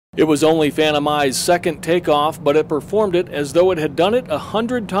It was only Phantom Eye's second takeoff, but it performed it as though it had done it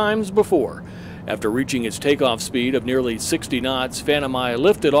 100 times before. After reaching its takeoff speed of nearly 60 knots, Phantom Eye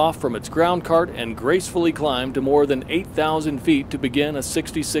lifted off from its ground cart and gracefully climbed to more than 8,000 feet to begin a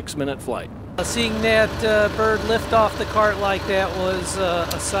 66-minute flight. Seeing that bird lift off the cart like that was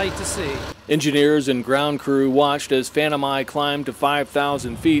a sight to see. Engineers and ground crew watched as Phantom Eye climbed to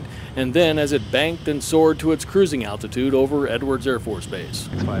 5,000 feet and then as it banked and soared to its cruising altitude over Edwards Air Force Base.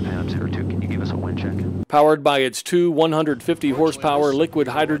 5 Hams here, 2. Can you give us a wind check? Powered by its two 150-horsepower liquid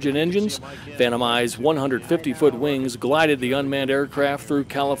hydrogen engines, Phantom Eye's 150-foot wings glided the unmanned aircraft through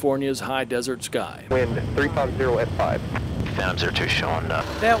California's high desert sky. Wind 350 at 5. Phantom 02 showing up.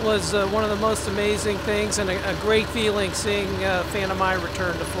 That was one of the most amazing things and a great feeling seeing Phantom Eye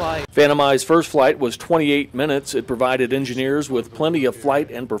return to flight. Phantom Eye's first flight was 28 minutes. It provided engineers with plenty of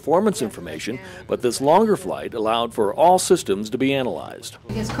flight and performance information, but this longer flight allowed for all systems to be analyzed.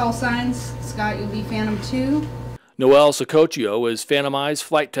 His call signs, Scott, you'll be Phantom 2. Noel Sococchio is Phantom Eye's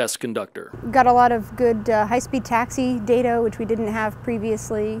flight test conductor. Got a lot of good high-speed taxi data, which we didn't have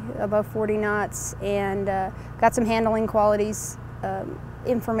previously, above 40 knots, and got some handling qualities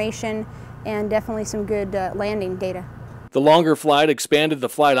information, and definitely some good landing data. The longer flight expanded the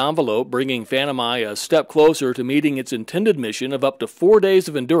flight envelope, bringing Phantom Eye a step closer to meeting its intended mission of up to 4 days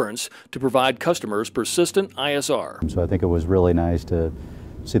of endurance to provide customers persistent ISR. So I think it was really nice to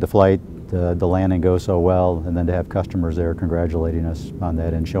see the flight, the landing go so well, and then to have customers there congratulating us on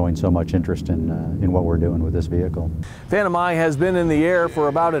that and showing so much interest in what we're doing with this vehicle. Phantom Eye has been in the air for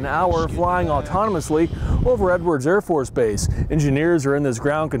about an hour flying autonomously over Edwards Air Force Base. Engineers are in this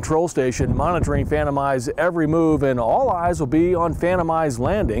ground control station monitoring Phantom Eye's every move, and all eyes will be on Phantom Eye's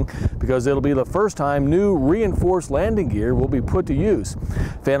landing because it'll be the first time new reinforced landing gear will be put to use.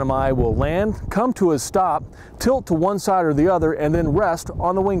 Phantom Eye will land, come to a stop, tilt to one side or the other, and then rest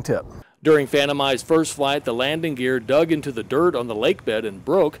on the wingtip. During Phantom Eye's first flight, the landing gear dug into the dirt on the lake bed and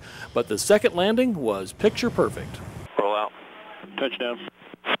broke, but the second landing was picture perfect. Roll out. Touchdown.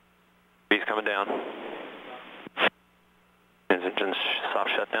 He's coming down. Engines soft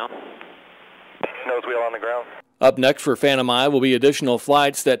shutdown. Nose wheel on the ground. Up next for Phantom Eye will be additional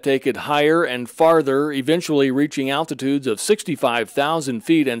flights that take it higher and farther, eventually reaching altitudes of 65,000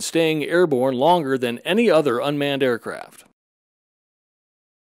 feet and staying airborne longer than any other unmanned aircraft.